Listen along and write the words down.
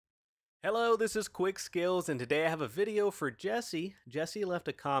Hello, this is Quick Skills, and today I have a video for Jesse. Jesse left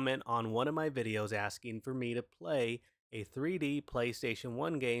a comment on one of my videos asking for me to play a 3D PlayStation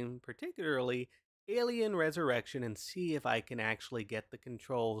 1 game, particularly Alien Resurrection, and see if I can actually get the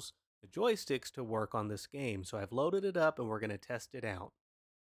controls, the joysticks, to work on this game. So I've loaded it up and we're going to test it out.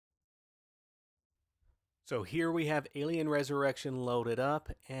 So here we have Alien Resurrection loaded up,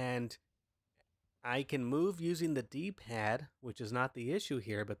 and I can move using the D-pad, which is not the issue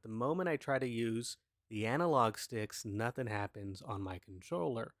here, but the moment I try to use the analog sticks, nothing happens on my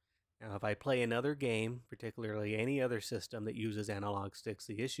controller. Now, if I play another game, particularly any other system that uses analog sticks,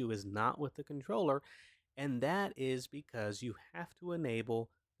 the issue is not with the controller, and that is because you have to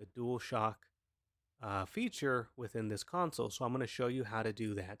enable the DualShock feature within this console. So I'm going to show you how to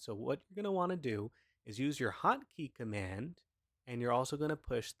do that. So what you're going to want to do is use your hotkey command, and you're also going to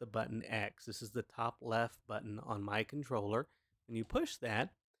push the button X. This is the top left button on my controller. When you push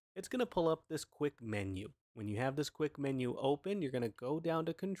that, it's going to pull up this quick menu. When you have this quick menu open, you're going to go down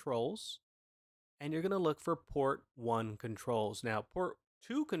to controls, and you're going to look for port 1 controls. Now, port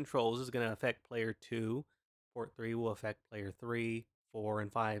 2 controls is going to affect player 2. Port 3 will affect player 3, 4,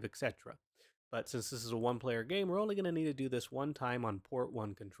 and 5, etc. But since this is a one-player game, we're only going to need to do this one time on port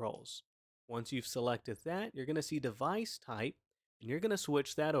 1 controls. Once you've selected that, you're going to see device type, and you're going to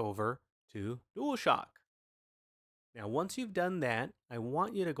switch that over to DualShock. Now, once you've done that, I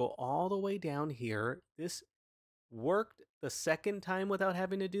want you to go all the way down here. This worked the second time without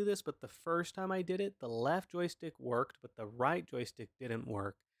having to do this, but the first time I did it, the left joystick worked, but the right joystick didn't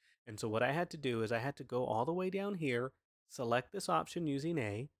work. And so what I had to do is I had to go all the way down here, select this option using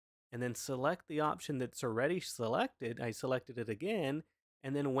A, and then select the option that's already selected. I selected it again,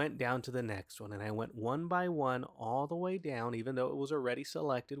 and then went down to the next one. And I went one by one all the way down, even though it was already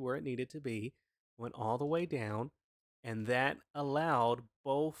selected where it needed to be. Went all the way down, and that allowed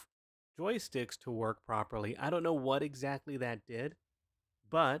both joysticks to work properly. I don't know what exactly that did,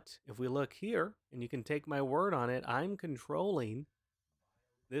 but if we look here, and you can take my word on it, I'm controlling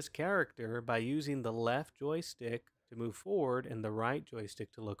this character by using the left joystick to move forward and the right joystick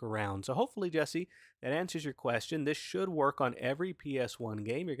to look around. So hopefully, Jesse, that answers your question. This should work on every PS1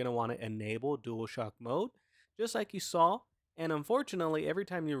 game. You're going to want to enable DualShock mode, just like you saw. And unfortunately, every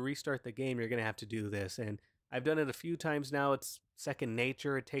time you restart the game, you're going to have to do this. And I've done it a few times now. It's second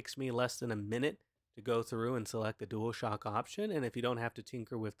nature. It takes me less than a minute to go through and select the DualShock option. And if you don't have to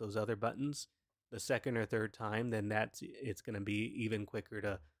tinker with those other buttons the second or third time, then it's going to be even quicker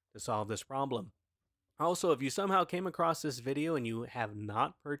to solve this problem. Also, if you somehow came across this video and you have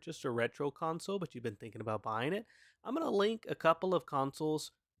not purchased a retro console, but you've been thinking about buying it, I'm going to link a couple of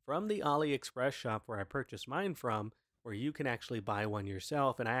consoles from the AliExpress shop where I purchased mine from, where you can actually buy one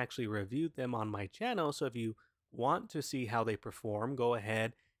yourself. And I actually reviewed them on my channel. So if you want to see how they perform, go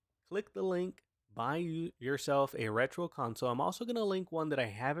ahead, click the link, buy yourself a retro console. I'm also going to link one that I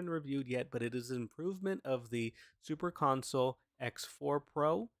haven't reviewed yet, but it is an improvement of the Super Console X4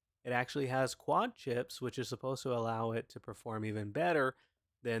 Pro. It actually has quad chips, which is supposed to allow it to perform even better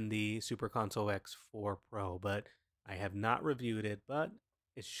than the Super Console X4 Pro. But I have not reviewed it, but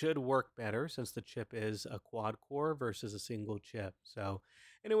it should work better since the chip is a quad core versus a single chip. So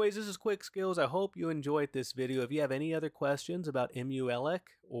anyways, this is Quick Skills. I hope you enjoyed this video. If you have any other questions about Emuelec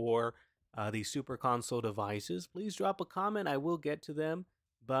or the Super Console devices, please drop a comment. I will get to them.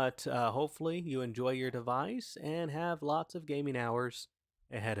 But hopefully you enjoy your device and have lots of gaming hours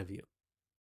ahead of you.